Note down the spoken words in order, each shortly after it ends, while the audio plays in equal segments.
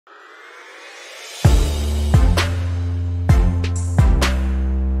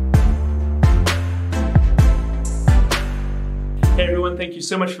everyone, thank you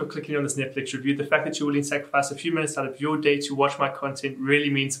so much for clicking on this Netflix review. The fact that you're willing to sacrifice a few minutes out of your day to watch my content really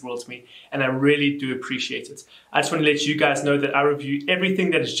means the world to me, and I really do appreciate it. I just want to let you guys know that I review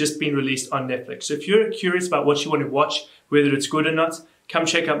everything that has just been released on Netflix. So if you're curious about what you want to watch, whether it's good or not, come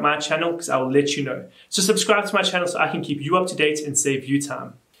check out my channel because I will let you know. So subscribe to my channel so I can keep you up to date and save you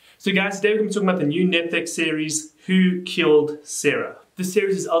time. So guys, today we're going to be talking about the new Netflix series, Who Killed Sara? This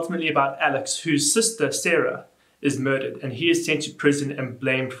series is ultimately about Álex, whose sister, Sara, is murdered, and he is sent to prison and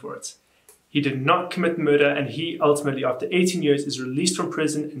blamed for it. He did not commit murder, and he ultimately, after 18 years, is released from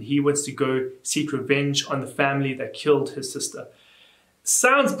prison, and he wants to go seek revenge on the family that killed his sister.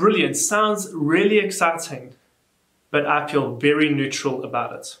 Sounds brilliant, sounds really exciting, but I feel very neutral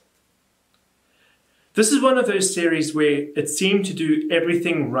about it. This is one of those series where it seemed to do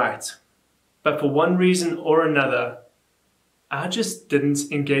everything right, but for one reason or another, I just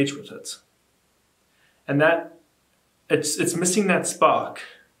didn't engage with it. And that it's missing that spark,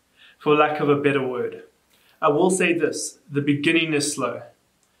 for lack of a better word. I will say this, the beginning is slow,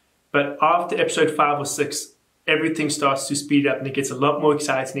 but after episode 5 or 6, everything starts to speed up and it gets a lot more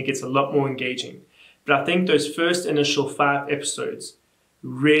exciting, it gets a lot more engaging. But I think those first initial 5 episodes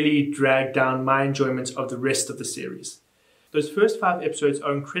really drag down my enjoyment of the rest of the series. Those first 5 episodes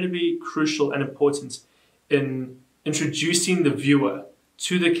are incredibly crucial and important in introducing the viewer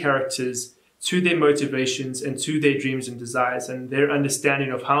to the characters, to their motivations and to their dreams and desires and their understanding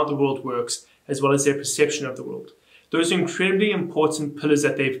of how the world works as well as their perception of the world. Those are incredibly important pillars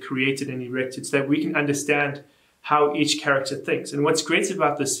that they've created and erected so that we can understand how each character thinks. And what's great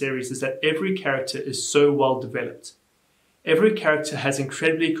about this series is that every character is so well developed. Every character has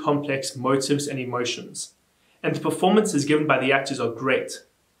incredibly complex motives and emotions, and the performances given by the actors are great.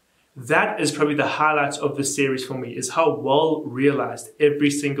 That is probably the highlight of the series for me, is how well realized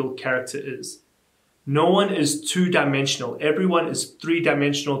every single character is. No one is two-dimensional. Everyone is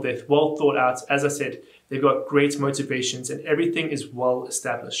three-dimensional. They're well thought out. As I said, they've got great motivations and everything is well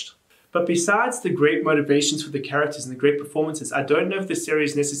established. But besides the great motivations for the characters and the great performances, I don't know if the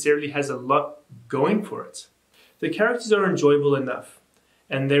series necessarily has a lot going for it. The characters are enjoyable enough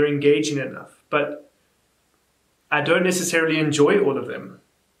and they're engaging enough, but I don't necessarily enjoy all of them.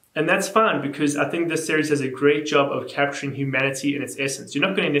 And that's fine because I think this series does a great job of capturing humanity in its essence. You're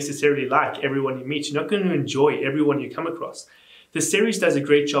not going to necessarily like everyone you meet. You're not going to enjoy everyone you come across. The series does a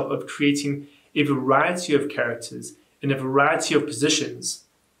great job of creating a variety of characters in a variety of positions,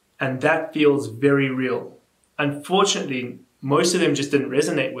 and that feels very real. Unfortunately, most of them just didn't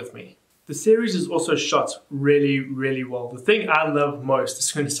resonate with me. The series is also shot really, really well. The thing I love most, this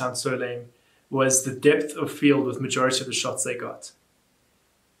is going to sound so lame, was the depth of field with majority of the shots they got.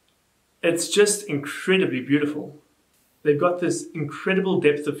 It's just incredibly beautiful. They've got this incredible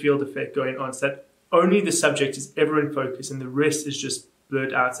depth of field effect going on so that only the subject is ever in focus and the rest is just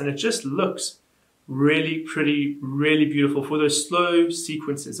blurred out, and it just looks really pretty, really beautiful for those slow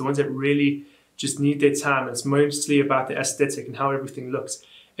sequences, the ones that really just need their time. It's mostly about the aesthetic and how everything looks.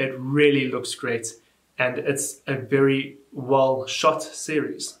 It really looks great and it's a very well shot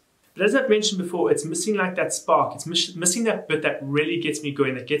series. But as I've mentioned before, it's missing like that spark. It's missing that bit that really gets me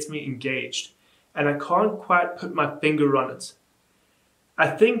going, that gets me engaged. And I can't quite put my finger on it. I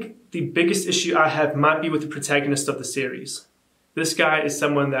think the biggest issue I have might be with the protagonist of the series. This guy is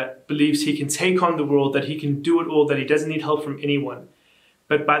someone that believes he can take on the world, that he can do it all, that he doesn't need help from anyone.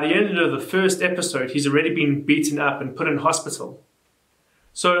 But by the end of the first episode, he's already been beaten up and put in hospital.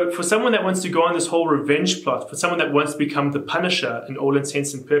 So for someone that wants to go on this whole revenge plot, for someone that wants to become the Punisher in all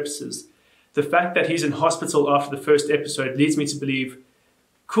intents and purposes, the fact that he's in hospital after the first episode leads me to believe,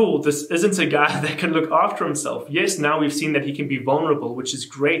 cool, this isn't a guy that can look after himself. Yes, now we've seen that he can be vulnerable, which is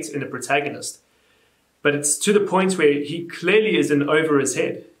great in a protagonist. But it's to the point where he clearly is in over his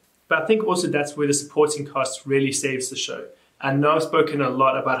head. But I think also that's where the supporting cast really saves the show. I know I've spoken a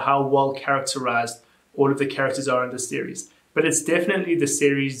lot about how well characterized all of the characters are in this series, but it's definitely the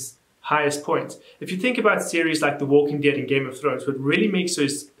series' highest point. If you think about series like The Walking Dead and Game of Thrones, what really makes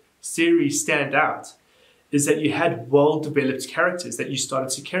those series stand out is that you had well-developed characters that you started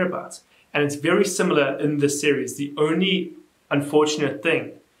to care about. And it's very similar in this series. The only unfortunate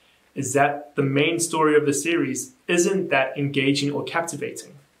thing is that the main story of the series isn't that engaging or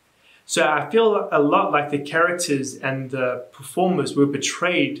captivating. So I feel a lot like the characters and the performers were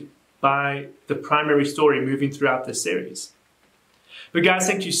betrayed by the primary story moving throughout the series. But guys,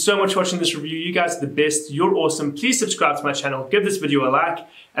 thank you so much for watching this review. You guys are the best. You're awesome. Please subscribe to my channel, give this video a like,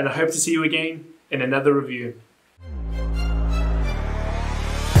 and I hope to see you again in another review.